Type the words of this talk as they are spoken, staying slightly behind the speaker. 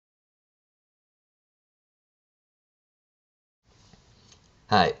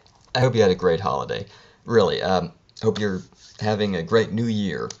Hi, I hope you had a great holiday. Really, hope you're having a great new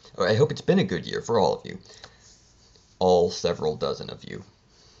year. Or I hope it's been a good year for all of you. All several dozen of you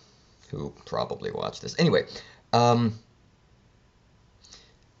who probably watch this. Anyway, um,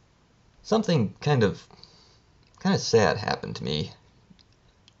 something kind of sad happened to me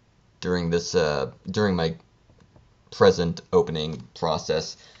during my present opening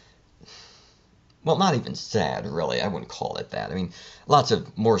process. Well, not even sad, really. I wouldn't call it that. I mean, lots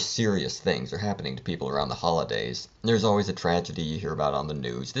of more serious things are happening to people around the holidays. There's always a tragedy you hear about on the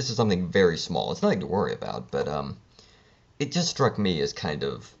news. This is something very small. It's nothing to worry about, but it just struck me as kind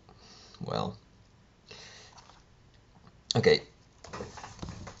of, well, okay.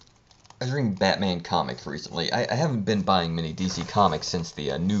 I was reading Batman comics recently. I haven't been buying many DC comics since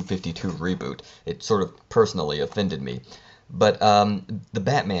the New 52 reboot. It sort of personally offended me. But the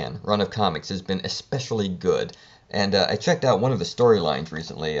Batman run of comics has been especially good. And I checked out one of the storylines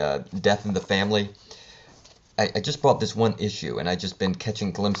recently, Death in the Family. I just bought this one issue, and I just been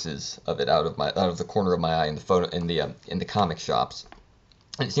catching glimpses of it out of the corner of my eye in the photo in the comic shops.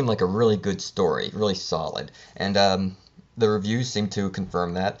 And it seemed like a really good story, really solid. And the reviews seem to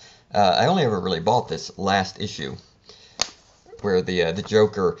confirm that. I only ever really bought this last issue, where the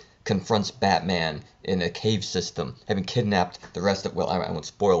Joker confronts Batman in a cave system, having kidnapped the rest of. Well, I won't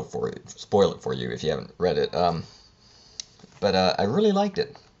spoil it for you if you haven't read it. But I really liked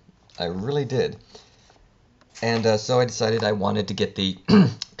it. I really did. And so I decided I wanted to get the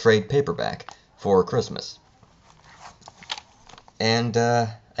trade paperback for Christmas. And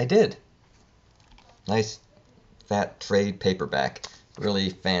I did. Nice fat trade paperback. Really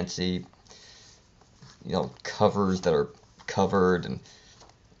fancy, covers that are covered and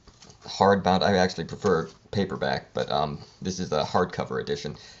hardbound. I actually prefer paperback, but this is a hardcover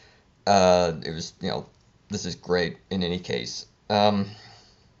edition. It was, this is great in any case. Kind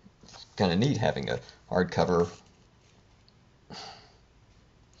of neat having a hardcover.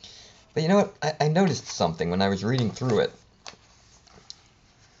 But you know what? I noticed something when I was reading through it.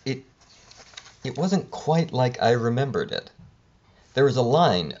 It wasn't quite like I remembered it. There was a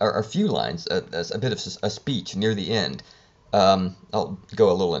line, or a few lines, a bit of a speech near the end. I'll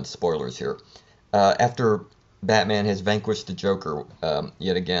go a little into spoilers here. After Batman has vanquished the Joker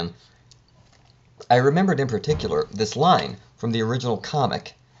yet again, I remembered in particular this line from the original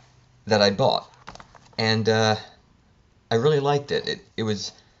comic that I bought. And I really liked it. It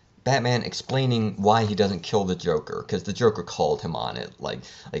was Batman explaining why he doesn't kill the Joker, because the Joker called him on it,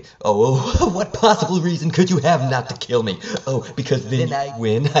 oh, what possible reason could you have not to kill me? Oh, because then I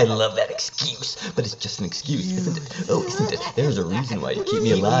win. I love that excuse, but it's just an excuse, isn't it? Oh, isn't it? There's a reason why you keep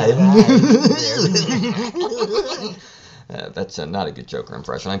me alive. That's not a good Joker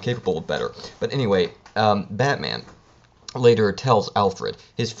impression. I'm capable of better. But anyway, Batman later tells Alfred,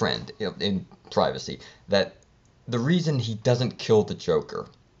 his friend, in privacy, that the reason he doesn't kill the Joker.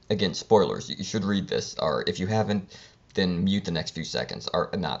 Again, spoilers, you should read this, or if you haven't, then mute the next few seconds, or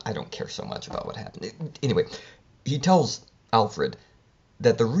not, I don't care so much about what happened. Anyway, he tells Alfred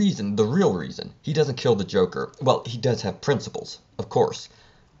that the real reason, he doesn't kill the Joker, well, he does have principles, of course,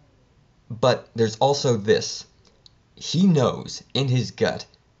 but there's also this. He knows, in his gut,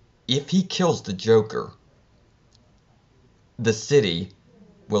 if he kills the Joker, the city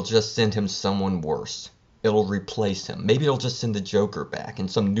will just send him someone worse. It'll replace him. Maybe it'll just send the Joker back in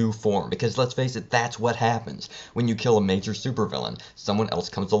some new form, because let's face it, that's what happens when you kill a major supervillain. Someone else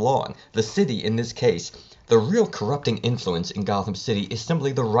comes along. The city, in this case, the real corrupting influence in Gotham City is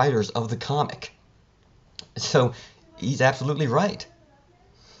simply the writers of the comic. So, he's absolutely right.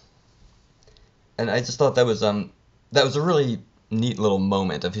 And I just thought that was a really neat little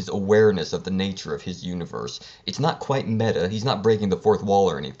moment of his awareness of the nature of his universe. It's not quite meta, he's not breaking the fourth wall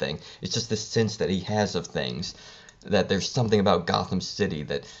or anything, it's just this sense that he has of things, that there's something about Gotham City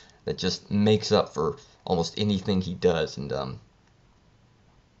that just makes up for almost anything he does, and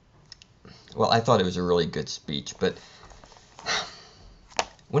well, I thought it was a really good speech, but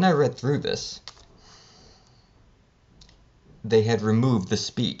when I read through this, they had removed the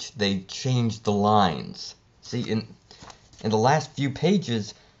speech, they changed the lines. See, in the last few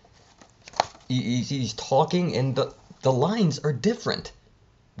pages, he's talking, and the lines are different.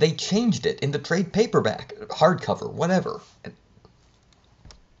 They changed it in the trade paperback, hardcover, whatever.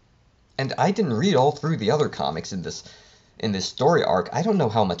 And I didn't read all through the other comics in this story arc. I don't know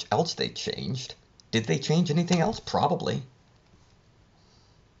how much else they changed. Did they change anything else? Probably.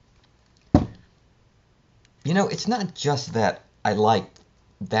 It's not just that I liked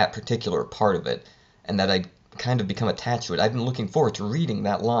that particular part of it, and that I kind of become attached to it. I've been looking forward to reading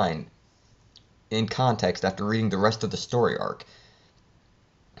that line in context after reading the rest of the story arc.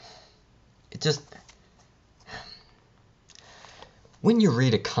 It just... When you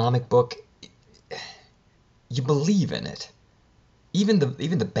read a comic book, you believe in it. Even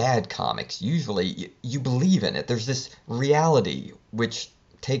the bad comics, usually, you believe in it. There's this reality which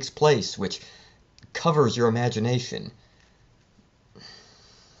takes place, which covers your imagination.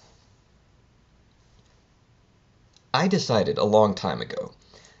 I decided a long time ago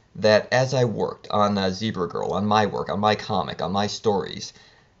that as I worked on Zebra Girl, on my work, on my comic, on my stories,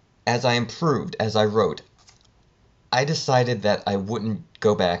 as I improved, as I wrote, I decided that I wouldn't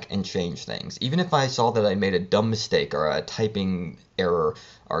go back and change things. Even if I saw that I made a dumb mistake or a typing error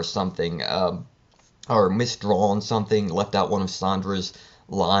or something, or misdrawn something, left out one of Sandra's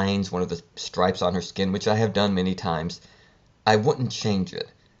lines, one of the stripes on her skin, which I have done many times, I wouldn't change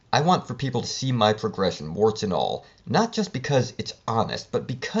it. I want for people to see my progression, warts and all, not just because it's honest, but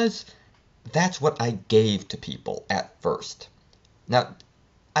because that's what I gave to people at first. Now,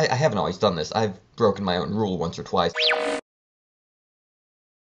 I haven't always done this. I've broken my own rule once or twice.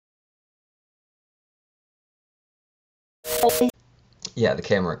 Yeah, the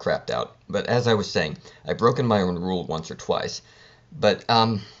camera crapped out. But as I was saying, I've broken my own rule once or twice. But,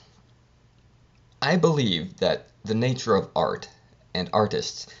 I believe that the nature of art and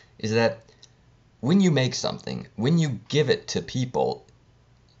artists is that when you make something, when you give it to people,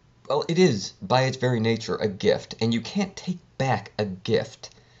 well, it is, by its very nature, a gift, and you can't take back a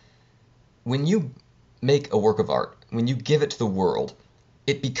gift. When you make a work of art, when you give it to the world,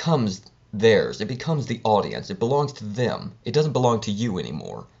 it becomes theirs. It becomes the audience. It belongs to them. It doesn't belong to you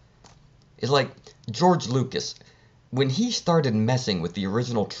anymore. It's like George Lucas. When he started messing with the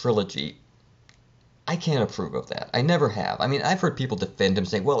original trilogy, I can't approve of that. I never have. I mean, I've heard people defend him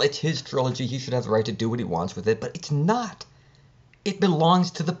saying, well, it's his trilogy. He should have the right to do what he wants with it. But it's not. It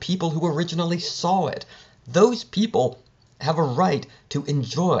belongs to the people who originally saw it. Those people have a right to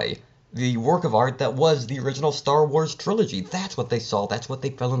enjoy the work of art that was the original Star Wars trilogy. That's what they saw. That's what they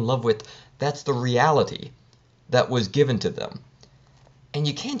fell in love with. That's the reality that was given to them. And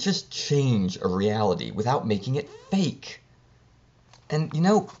you can't just change a reality without making it fake. And, you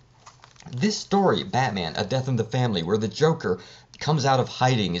know, this story, Batman, A Death in the Family, where the Joker comes out of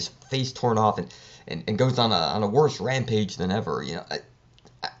hiding, his face torn off, and goes on a worse rampage than ever, you know,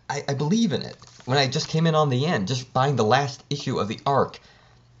 I believe in it. When I just came in on the end, just buying the last issue of the arc,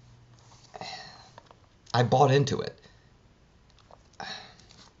 I bought into it.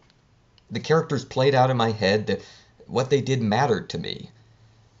 The characters played out in my head. What they did mattered to me.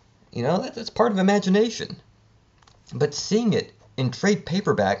 You know, that's part of imagination. But seeing it in trade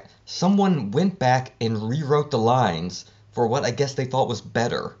paperback, someone went back and rewrote the lines for what I guess they thought was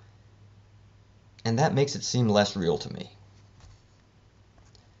better. And that makes it seem less real to me.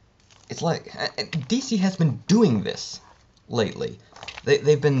 It's like, DC has been doing this lately.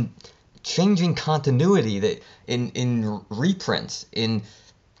 They've been changing continuity in reprints, in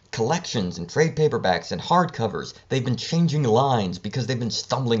collections, and trade paperbacks, and hardcovers. They've been changing lines because they've been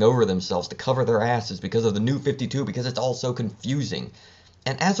stumbling over themselves to cover their asses because of the New 52, because it's all so confusing.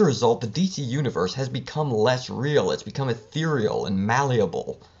 And as a result, the DC universe has become less real. It's become ethereal and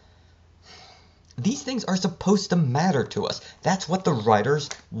malleable. These things are supposed to matter to us. That's what the writers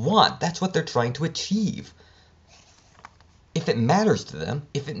want. That's what they're trying to achieve. If it matters to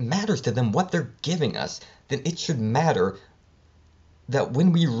them, what they're giving us, then it should matter that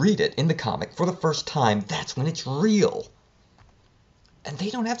when we read it in the comic for the first time, that's when it's real. And they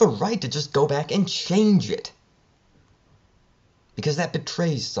don't have the right to just go back and change it, because that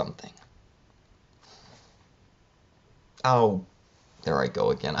betrays something. Oh, there I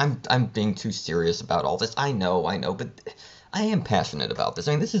go again. I'm being too serious about all this. I know, but I am passionate about this.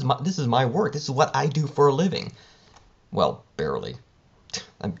 I mean, this is my work. This is what I do for a living. Well, barely.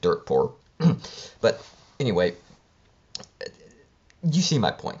 I'm dirt poor. But anyway, you see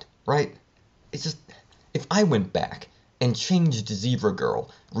my point, right? It's just, if I went back and changed Zebra Girl,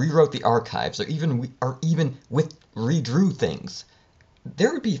 rewrote the archives, or even redrew things,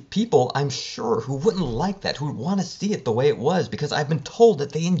 there would be people, I'm sure, who wouldn't like that, who would want to see it the way it was, because I've been told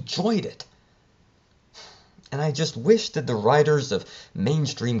that they enjoyed it. And I just wish that the writers of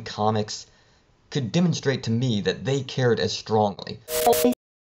mainstream comics could demonstrate to me that they cared as strongly.